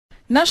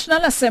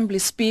National Assembly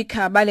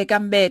Speaker Baleka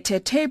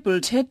Mbete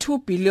tabled her 2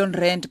 billion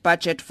rand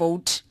budget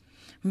vote.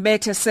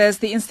 Mbete says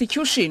the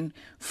institution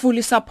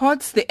fully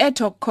supports the ad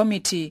hoc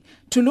committee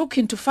to look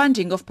into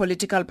funding of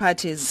political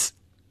parties.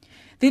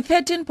 The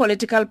 13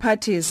 political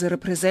parties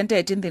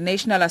represented in the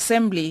National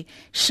Assembly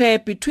share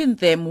between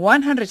them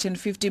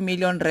 150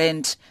 million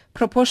rand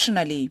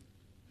proportionally.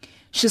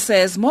 She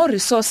says more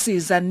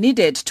resources are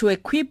needed to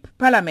equip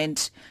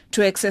Parliament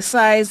to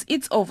exercise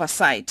its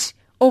oversight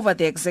over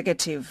the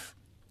executive.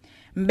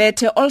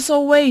 Mbete also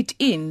weighed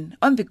in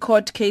on the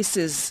court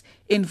cases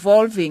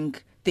involving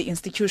the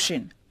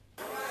institution.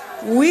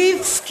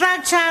 With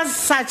structures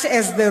such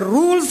as the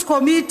Rules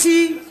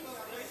Committee,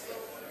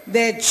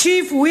 the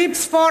Chief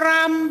Whips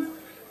Forum,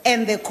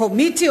 and the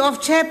Committee of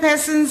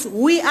Chairpersons,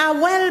 we are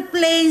well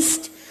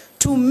placed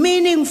to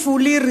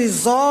meaningfully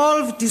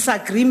resolve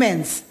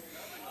disagreements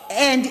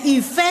and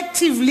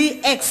effectively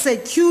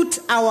execute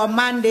our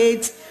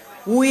mandate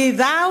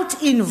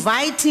without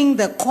inviting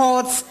the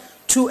courts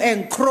to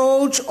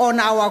encroach on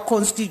our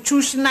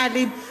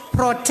constitutionally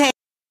protected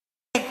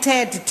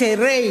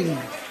terrain.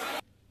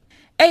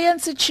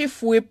 ANC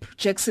Chief Whip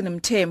Jackson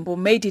Mthembu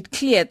made it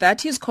clear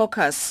that his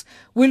caucus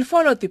will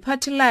follow the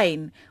party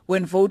line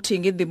when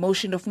voting in the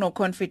motion of no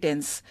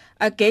confidence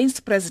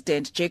against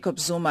President Jacob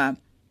Zuma.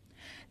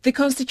 The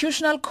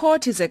Constitutional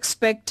Court is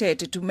expected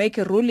to make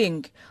a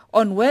ruling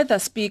on whether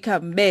Speaker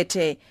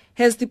Mbete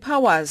has the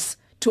powers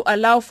to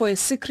allow for a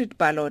secret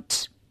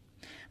ballot.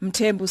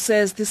 Mthembu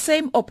says the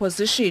same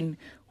opposition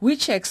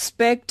which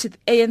expect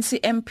ANC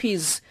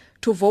MPs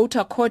to vote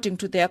according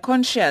to their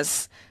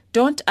conscience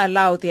don't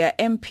allow their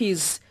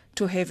MPs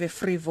to have a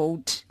free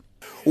vote.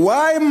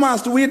 Why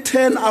must we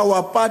turn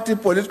our party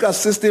political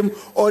system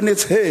on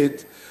its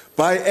head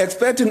by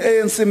expecting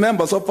ANC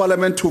members of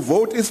parliament to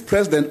vote its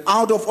president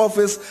out of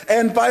office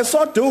and by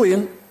so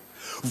doing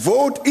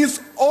vote its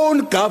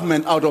own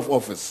government out of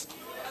office?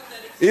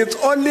 It's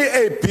only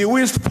a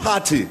bewitched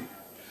party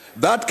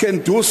that can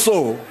do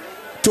so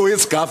to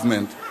its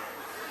government.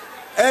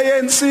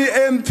 ANC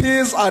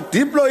MPs are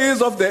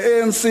deployees of the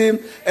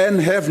ANC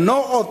and have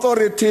no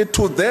authority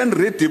to then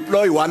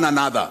redeploy one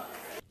another.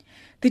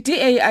 The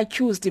DA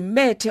accused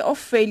Mbete of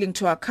failing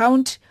to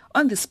account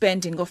on the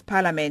spending of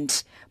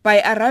Parliament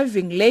by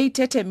arriving late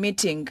at a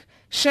meeting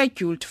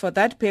scheduled for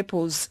that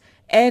purpose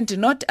and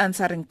not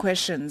answering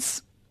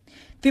questions.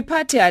 The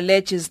party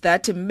alleges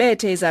that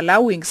Mbete is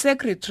allowing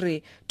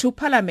Secretary to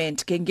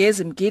Parliament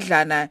Kengezi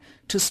Mgidlana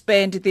to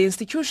spend the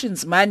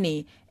institution's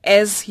money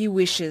as he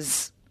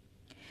wishes.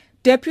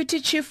 Deputy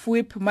Chief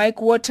Whip Mike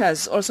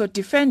Waters also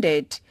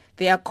defended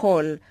their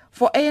call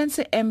for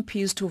ANC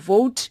MPs to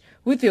vote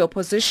with the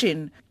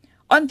opposition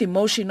on the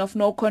motion of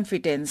no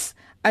confidence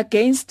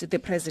against the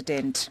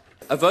president.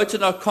 A vote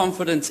of no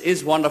confidence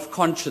is one of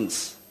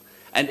conscience,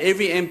 and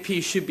every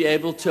MP should be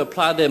able to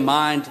apply their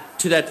mind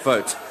to that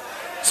vote.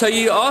 So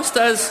you asked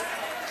us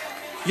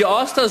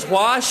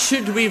why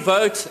should we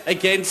vote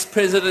against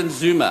President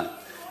Zuma?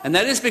 And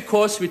that is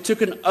because we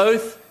took an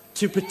oath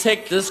to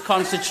protect this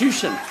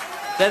constitution.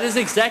 That is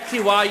exactly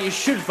why you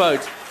should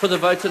vote for the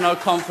vote of no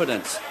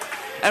confidence.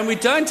 And we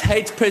don't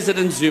hate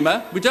President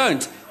Zuma. We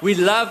don't. We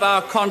love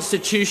our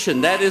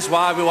constitution. That is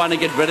why we want to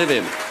get rid of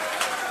him.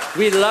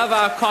 We love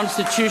our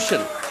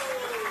constitution.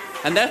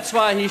 And that's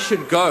why he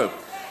should go.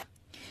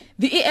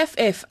 The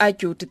EFF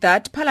argued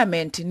that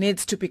Parliament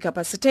needs to be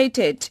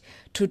capacitated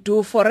to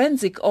do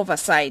forensic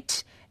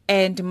oversight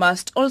and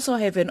must also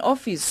have an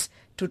office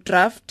to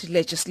draft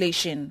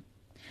legislation.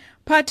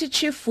 Party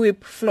Chief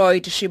Whip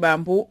Floyd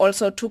Shibambu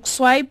also took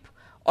swipe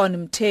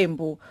on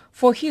Mthembu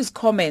for his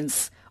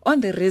comments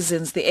on the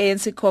reasons the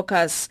ANC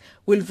caucus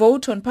will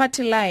vote on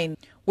party line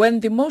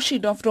when the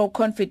motion of no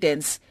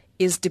confidence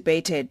is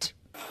debated.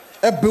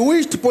 A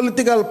bewitched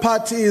political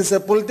party is a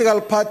political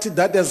party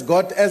that has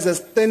got as a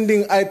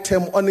standing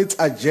item on its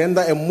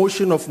agenda a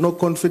motion of no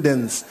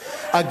confidence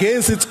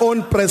against its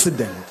own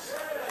president.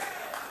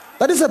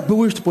 That is a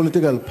bewitched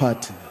political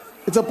party.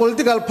 It's a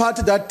political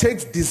party that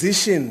takes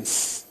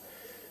decisions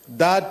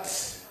that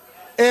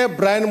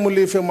Brian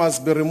Molefe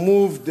must be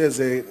removed as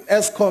a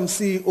Eskom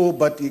CEO,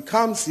 but he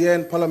comes here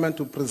in Parliament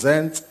to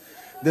present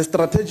the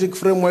strategic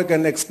framework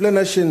and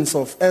explanations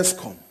of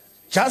Eskom,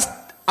 just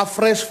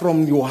afresh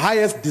from your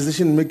highest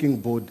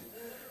decision-making body.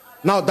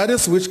 Now, that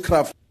is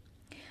witchcraft.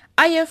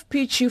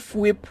 IFP Chief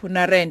Whip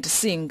Narend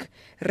Singh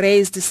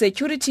raised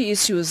security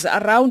issues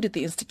around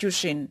the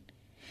institution.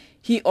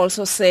 He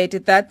also said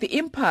that the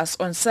impasse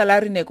on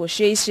salary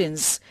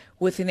negotiations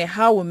with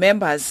NEHAWU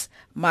members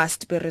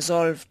must be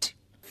resolved.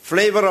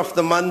 Flavor of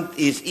the month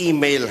is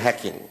email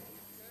hacking.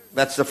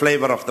 That's the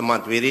flavor of the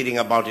month. We're reading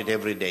about it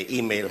every day,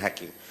 email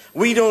hacking.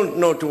 We don't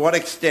know to what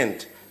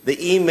extent the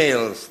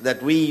emails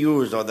that we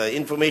use or the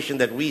information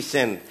that we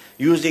send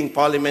using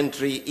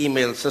parliamentary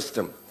email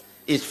system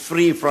is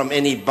free from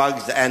any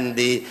bugs, and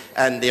the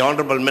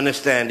Honourable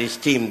Minister and his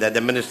team,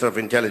 the Minister of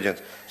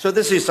Intelligence. So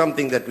this is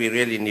something that we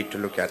really need to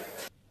look at.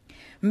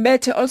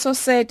 Mbete also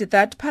said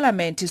that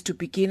Parliament is to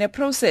begin a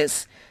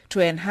process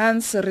to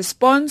enhance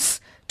response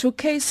to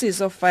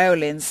cases of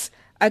violence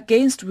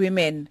against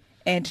women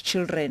and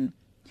children.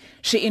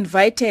 She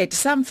invited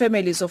some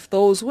families of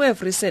those who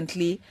have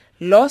recently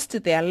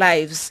lost their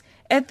lives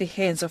at the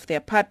hands of their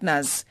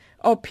partners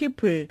or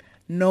people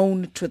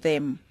known to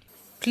them.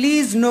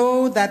 Please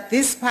know that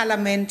this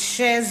Parliament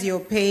shares your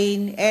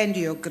pain and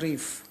your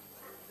grief,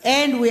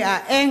 and we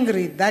are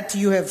angry that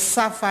you have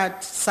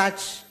suffered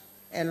such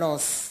a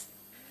loss.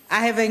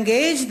 I have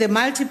engaged the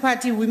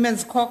Multi-Party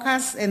Women's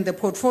Caucus and the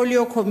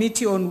Portfolio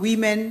Committee on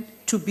Women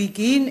to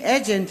begin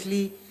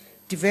urgently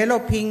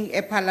developing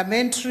a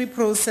parliamentary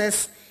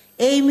process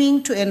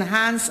aiming to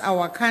enhance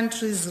our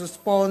country's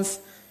response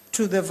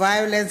to the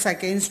violence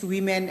against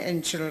women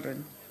and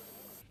children.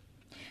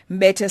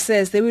 Mbete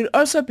says they will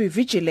also be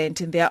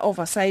vigilant in their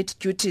oversight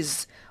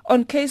duties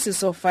on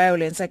cases of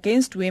violence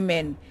against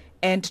women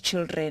and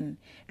children.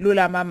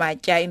 Lula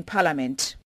Mamatya in Parliament.